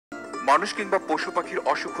মানুষ কিংবা পশু পাখির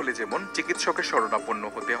অসুখ হলে যেমন চিকিৎসকের শরণাপন্ন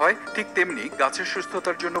হতে হয়, ঠিক তেমনি গাছের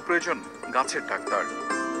সুস্থতার জন্য প্রয়োজন গাছের ডাক্তার।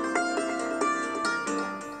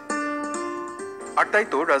 আর তাই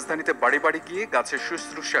তো রাজধানীতে বাড়ি বাড়ি গিয়ে গাছের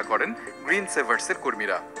শুশ্রূষা করেন গ্রিন সেভার্সের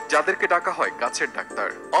কর্মীরা, যাদেরকে ডাকা হয় গাছের ডাক্তার।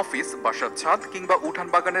 অফিস, বাসার ছাদ কিংবা উঠান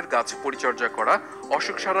বাগানের গাছ পরিচর্যা করা,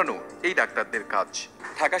 অসুখ সারানো এই ডাক্তারদের কাজ।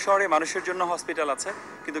 ঢাকা শহরে মানুষের জন্য হসপিটাল আছে,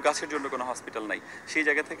 কিন্তু গাছের জন্য কোনো হসপিটাল নাই। সেই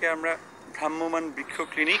জায়গা থেকে আমরা ভ্রাম্যমান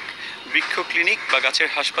বৃক্ষ ক্লিনিক বা গাছের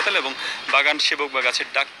হাসপাতাল এবং বাগান সেবক বা গাছের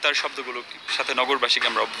ডাক্তার শব্দগুলোর সাথে নগরবাসীকে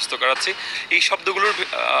আমরা অভ্যস্ত করাচ্ছি। এই শব্দগুলোর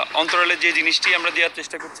অন্তরালে যে জিনিসটি আমরা দেওয়ার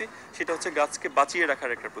চেষ্টা করছি সেটা হচ্ছে গাছকে বাঁচিয়ে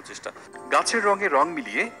রাখার একটা প্রচেষ্টা। গাছের রঙে রং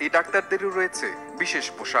মিলিয়ে এই ডাক্তারদেরও রয়েছে বিশেষ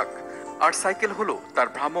পোশাক, আর সাইকেল হলো তার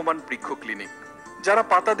ভ্রাম্যমান বৃক্ষ ক্লিনিক, যারা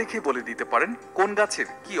পাতা দেখে বলে দিতে পারেন কোন গাছের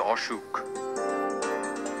কি অসুখ।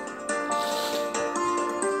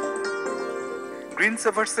 গ্রিন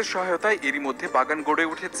সেভার্সের সহায়তায় এরই মধ্যে বাগান গড়ে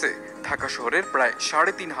উঠেছে ঢাকা শহরের প্রায়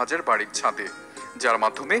 ৩৫০০ বাড়ির ছাদে, যার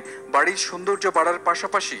মাধ্যমে বাড়ির সৌন্দর্য বাড়ার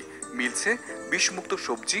পাশাপাশি মিলছে বিষমুক্ত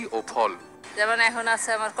সবজি ও ফল। যেমন এখন আছে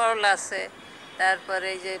আমার করলা আছে, তারপরে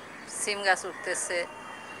এই যে সিম গাছ উঠতেছে,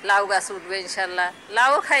 লাউ গাছ উঠবে ইনশাল্লাহ।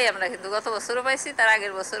 লাউ খাই আমরা, কিন্তু গত বছরও পাইছি, তার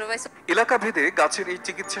আগের বছরও পাইছি। এলাকা ভেদে গাছের এই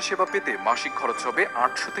চিকিৎসা সেবা পেতে মাসিক খরচ হবে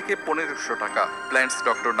 ৮০০ থেকে ১৫০০ টাকা। প্ল্যান্টস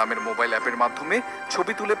ডক্টর নামের মোবাইল অ্যাপের মাধ্যমে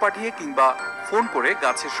ছবি তুলে পাঠিয়ে কিংবা ফোন করে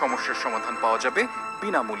গাছের সমস্যার সমাধান পাওয়া যাবে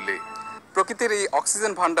বিনামূল্যে। প্রকৃতির এই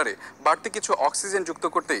অক্সিজেন ভান্ডারে বাড়তি কিছু অক্সিজেন যুক্ত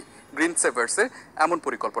করতেই গ্রিন সেভার্সের এমন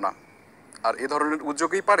পরিকল্পনা। আর এ ধরনের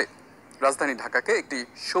উদ্যোগেই পারে রাজধানী ঢাকাকে একটি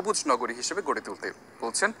সবুজ নগরী হিসেবে গড়ে তুলতে,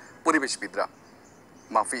 বলছেন পরিবেশবিদরা।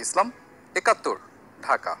 মাফি ইসলাম, ৭১,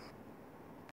 ঢাকা।